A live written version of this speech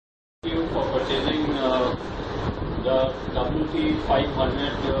the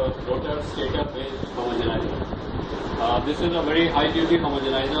WT-500 rotor stator based homogenizer. This is a very high duty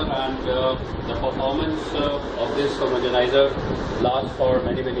homogenizer, and the performance of this homogenizer lasts for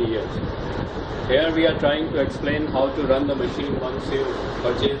many years. Here we are trying to explain how to run the machine once you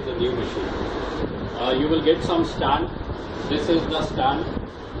purchase the new machine. You will get some stand. This is the stand.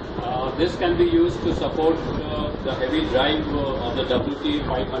 This can be used to support the heavy drive of the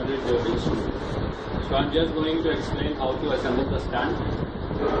WT-500 instrument. So I'm just going to explain how to assemble the stand.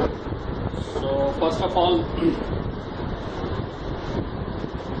 So first of all,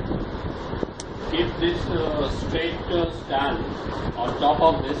 keep this straight stand on top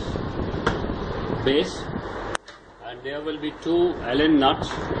of this base, and there will be two Allen nuts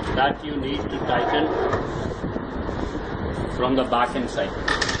that you need to tighten from the back and side.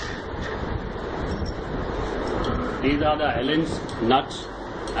 These are the Allen nuts,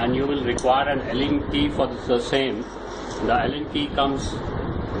 and you will require an Allen key for the same. The Allen key comes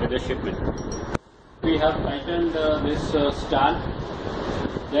with the shipment. We have tightened this stand.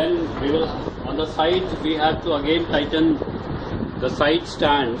 Then we will, on the sides, we have to again tighten the side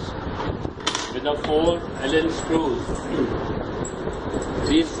stands with the 4 Allen screws.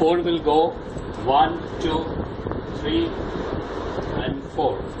 These 4 will go 1, 2, 3 and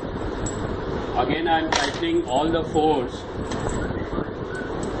 4. Again I am tightening all the 4s.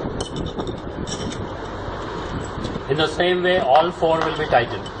 In the same way all 4 will be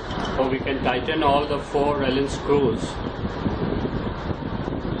tightened. So we can tighten all the 4 Allen screws.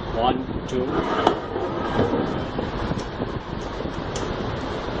 1, 2,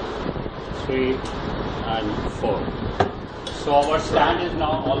 3 and 4. So our stand is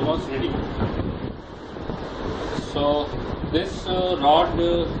now almost ready. So this rod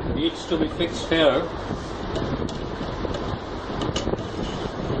needs to be fixed here.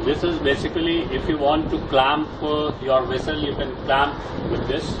 This is basically, if you want to clamp your vessel, you can clamp with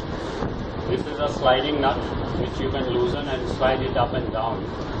this. This is a sliding nut which you can loosen and slide it up and down.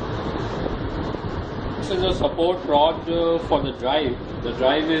 This is a support rod for the drive. The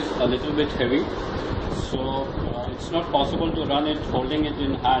drive is a little bit heavy, so it's not possible to run it holding it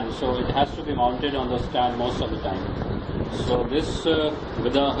in hand, so it has to be mounted on the stand most of the time. So this,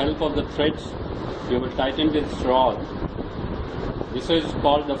 with the help of the threads, you will tighten this rod. This is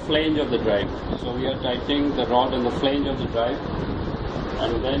called the flange of the drive. So we are tightening the rod on the flange of the drive,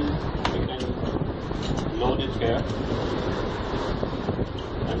 and then we can load it here,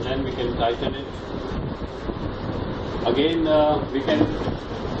 and then we can tighten it. Again, we can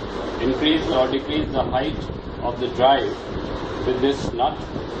increase or decrease the height of the drive with this nut,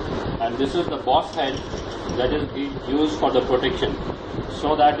 and this is the boss head that is used for the protection,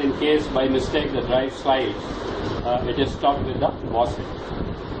 so that in case by mistake the drive slides, it is stuck with the boss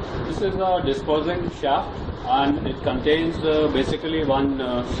head. This is a disposing shaft, and it contains basically one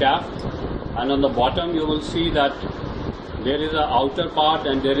shaft, and on the bottom you will see that there is an outer part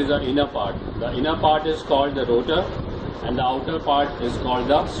and there is an inner part. The inner part is called the rotor, and the outer part is called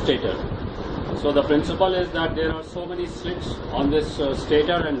the stator. So the principle is that there are so many slits on this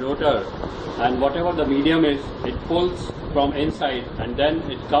stator and rotor, and whatever the medium is, it pulls from inside and then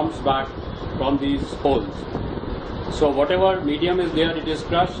it comes back from these holes. So whatever medium is there, it is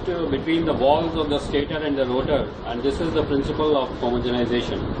crushed between the walls of the stator and the rotor, and this is the principle of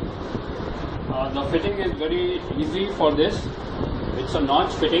homogenization. The fitting is very easy for this. It's a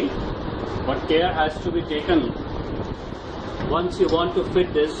notch fitting, but care has to be taken. Once you want to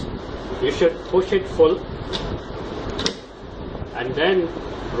fit this, you should push it full and then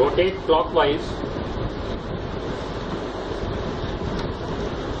rotate clockwise,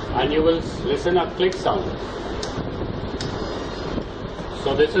 and you will listen a click sound.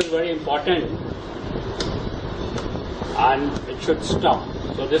 So this is very important, and it should stop.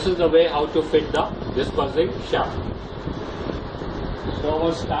 So this is the way how to fit the disposing shaft. So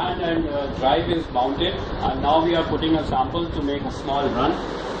our stand and drive is mounted, and now we are putting a sample to make a small run.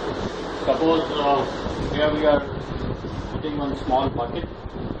 Suppose here we are putting one small bucket.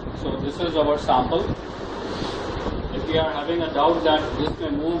 So this is our sample. If we are having a doubt that this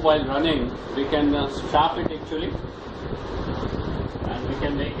may move while running, we can strap it actually, and we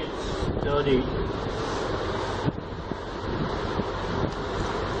can make it sturdy.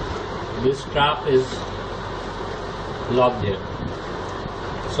 This strap is locked here,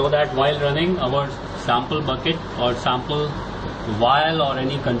 so that while running our sample bucket or sample vial or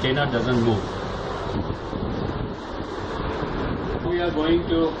any container doesn't move. We are going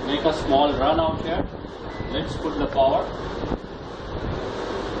to make a small run out here. Let's put the power,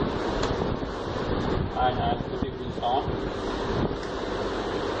 and I'm putting this on.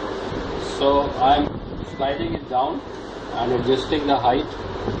 So I'm sliding it down and adjusting the height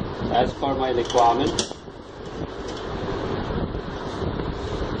as per my requirement.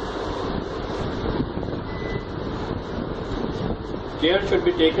 Care should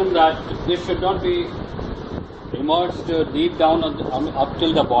be taken that this should not be immersed deep down up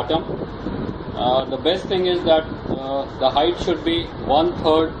till the bottom. The best thing is that the height should be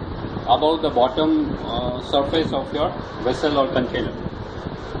 1/3 above the bottom surface of your vessel or container.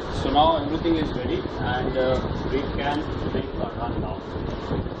 So now everything is ready and we can make a run now.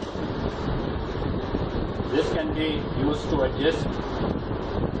 This can be used to adjust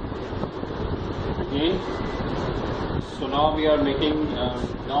again. So now we are making,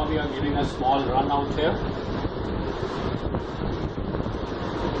 now we are giving a small run out here.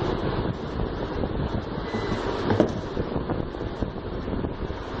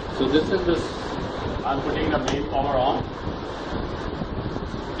 So this is this, I'm putting the main power on.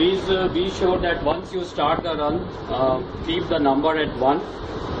 Please be sure that once you start the run, keep the number at 1,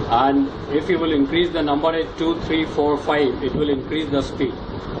 and if you will increase the number at 2, 3, 4, 5, it will increase the speed.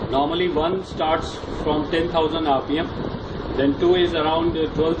 Normally 1 starts from 10,000 RPM, then 2 is around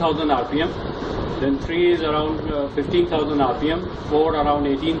 12,000 RPM, then 3 is around 15,000 RPM, 4 around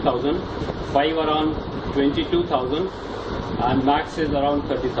 18,000, 5 around 22,000, and max is around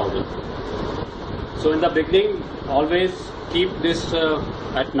 30,000. So in the beginning, always keep this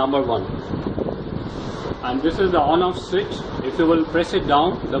at number 1. And this is the on-off switch. If you will press it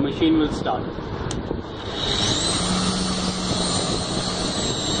down, the machine will start.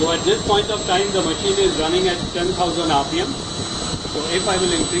 So at this point of time, the machine is running at 10,000 RPM. So if I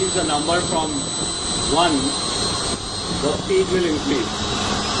will increase the number from 1, the speed will increase.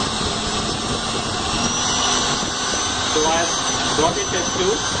 So I have brought it at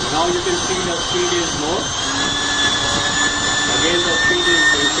 2. Now you can see the speed is more. Again the speed is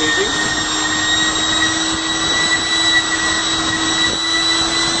increasing.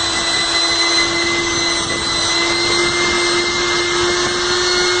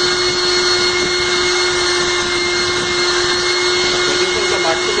 So this is the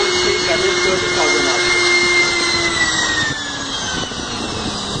maximum speed, that is 30,000 RPM.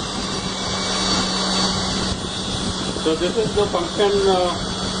 So this is the function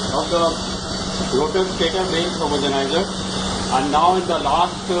of the rotor stator base homogenizer, and now in the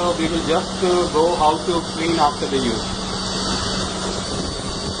last we will just go how to clean after the use.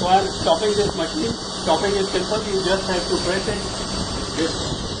 So I am stopping this machine. Stopping is simple, you just have to press it, this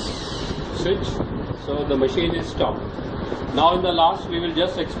switch, so the machine is stopped. Now in the last we will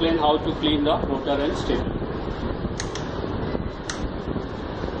just explain how to clean the rotor and stator.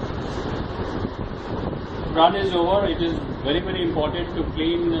 Run is over. It is very important to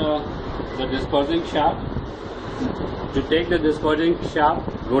clean the dispersing shaft. To take the dispersing shaft,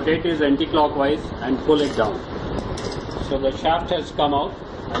 rotate it anti-clockwise and pull it down. So the shaft has come out,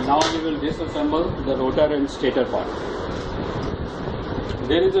 and now we will disassemble the rotor and stator part.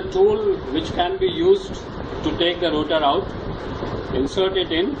 There is a tool which can be used to take the rotor out. Insert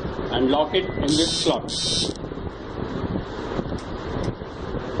it in and lock it in this slot.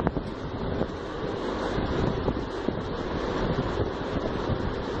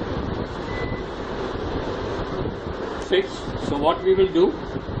 So what we will do,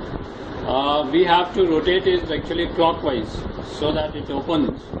 we have to rotate it actually clockwise so that it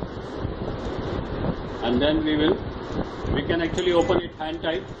opens, and then we can actually open it hand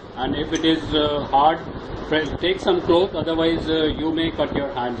tight, and if it is hard, take some cloth, otherwise you may cut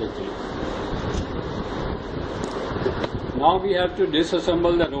your hands actually. Now we have to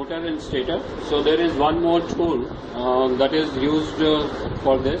disassemble the rotor and stator. So there is one more tool that is used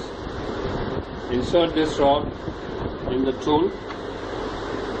for this. Insert this rod in the tool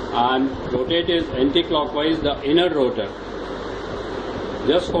and rotate it anti-clockwise the inner rotor.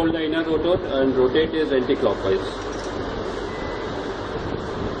 Just hold the inner rotor and rotate it anti-clockwise.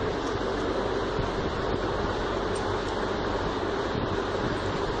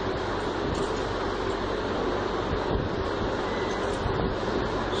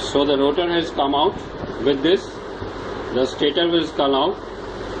 So the rotor has come out. With this, the stator will come out.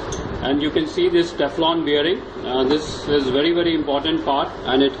 And you can see this Teflon bearing. This is very important part,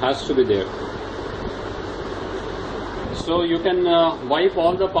 and it has to be there. So you can wipe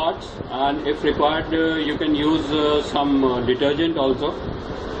all the parts, and if required you can use some detergent also,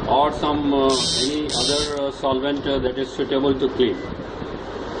 or some any other solvent that is suitable to clean.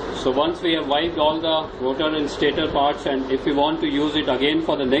 So once we have wiped all the rotor and stator parts, and if we want to use it again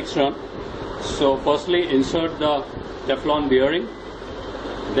for the next run, so firstly insert the Teflon bearing,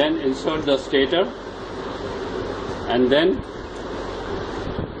 then insert the stator, and then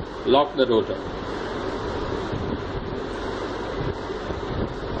lock the rotor.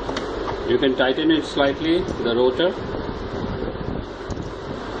 You can tighten it slightly, the rotor.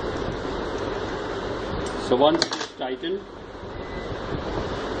 So once it is tightened,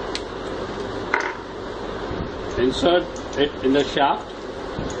 insert it in the shaft.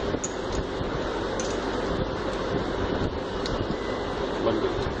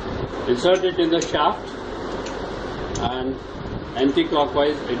 Insert it in the shaft and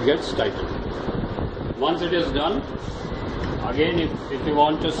anti-clockwise it gets tightened. Once it is done, again if you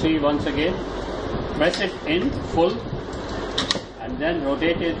want to see once again, press it in full and then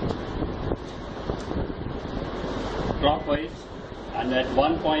rotate it clockwise, and at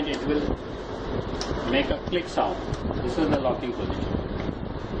one point it will make a click sound. This is the locking position.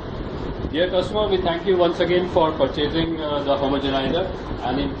 Dear customer, we thank you once again for purchasing the homogenizer,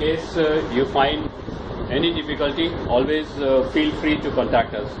 and in case you find any difficulty, always feel free to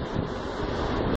contact us.